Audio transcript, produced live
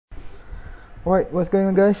Alright, what's going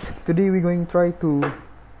on, guys? Today we're going to try to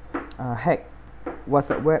hack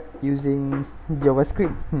WhatsApp web using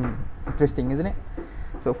JavaScript. Interesting, isn't it?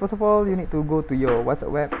 So first of all, you need to go to your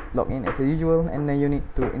WhatsApp web, log in as usual, and then you need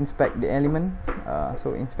to inspect the element.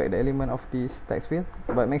 So inspect the element of this text field,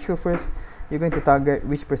 but make sure first you're going to target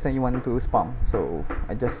which person you want to spam. So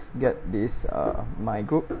I just get this my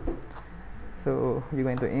group. So you're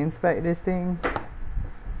going to inspect this thing,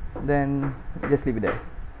 then just leave it there.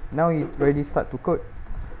 Now you already start to code.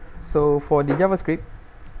 So for the JavaScript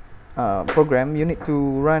program, you need to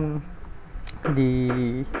run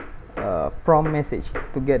the prompt message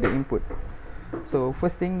to get the input. So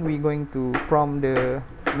first thing, we're going to prompt the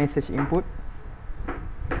message input.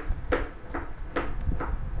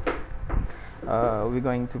 We're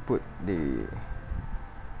going to put the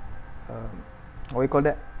what we call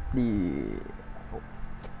that, the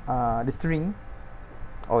string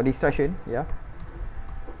or the instruction, yeah.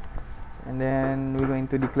 And then we're going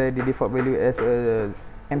to declare the default value as a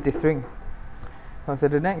empty string. So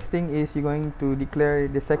the next thing is you're going to declare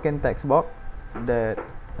the second text box that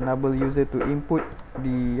enable user to input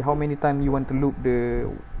the how many times you want to loop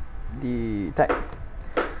the text.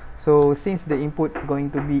 So since the input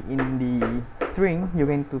going to be in the string, you're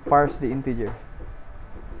going to parse the integer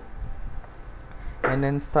and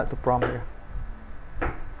then start to prompt here.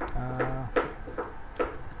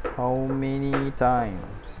 How many times?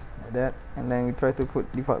 That, and then we try to put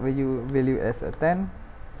default value as a 10.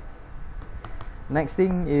 Next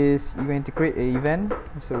thing is you're going to create an event.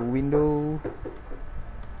 So window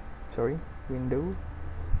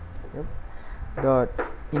yep, dot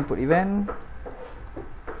input event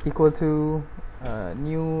equal to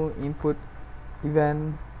new input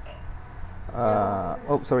event.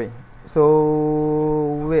 So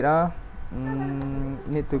wait,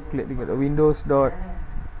 need to click the windows dot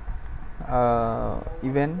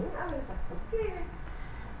event,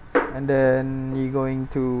 and then you're going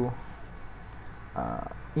to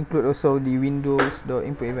include also the windows dot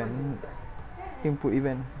input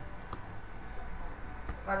event.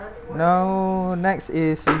 Now next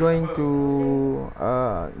is you're going to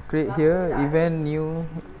create here event new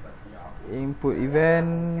input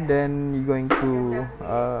event, then you're going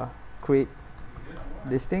to create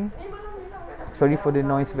this thing. Sorry for the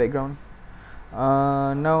noise background.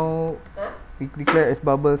 Now we declare as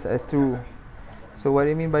bubbles as true. So what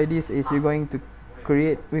I mean by this is we're going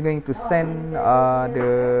to send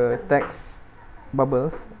the text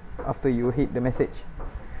bubbles after you hit the message.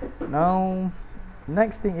 Now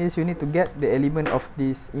next thing is you need to get the element of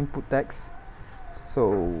this input text.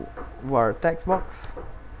 So var text box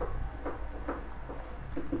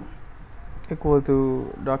equal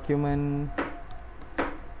to document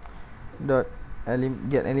dot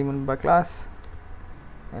get element by class,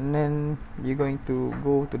 and then you're going to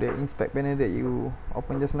go to the inspect panel that you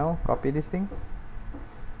opened just now, copy this thing,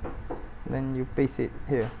 then you paste it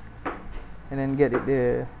here, and then get it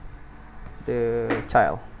the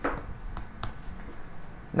child.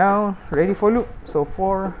 Now ready for loop. So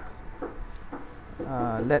for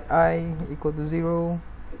let I equal to 0,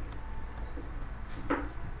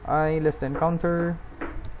 I less than counter,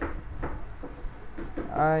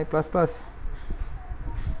 I plus plus.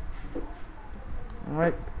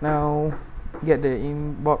 Alright, now get the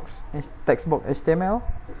inbox text box HTML.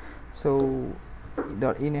 So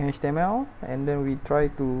dot in HTML, and then we try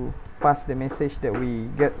to pass the message that we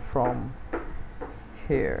get from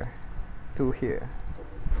here to here.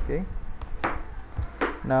 Okay.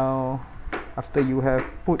 Now after you have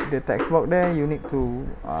put the text box there, you need to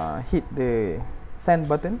hit the send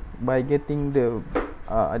button by getting the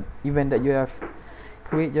event that you have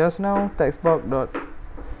create just now, text box dot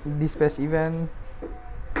dispatch event,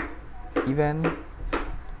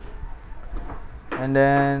 and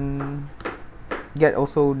then get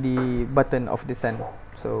also the button of the send.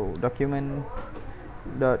 So document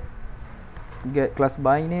dot get class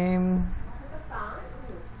by name,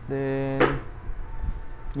 then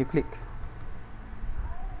you click.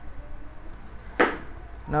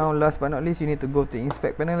 Now last but not least, you need to go to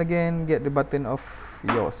inspect panel again, get the button of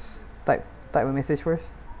yours, type a message first,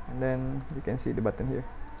 and then you can see the button here.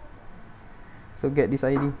 So get this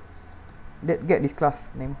ID, get this class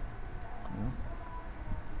name,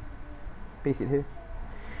 paste it here,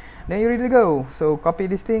 then you're ready to go. So copy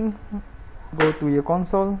this thing, go to your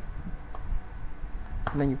console,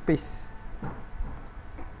 and then you paste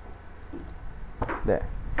there,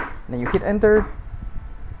 then you hit enter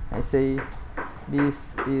and say this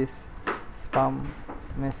is spam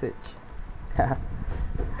message.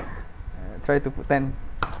 Try to put 10,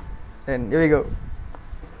 and here we go.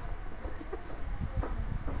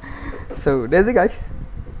 So that's it, guys.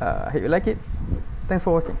 I hope you like it. Thanks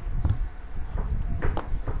for watching.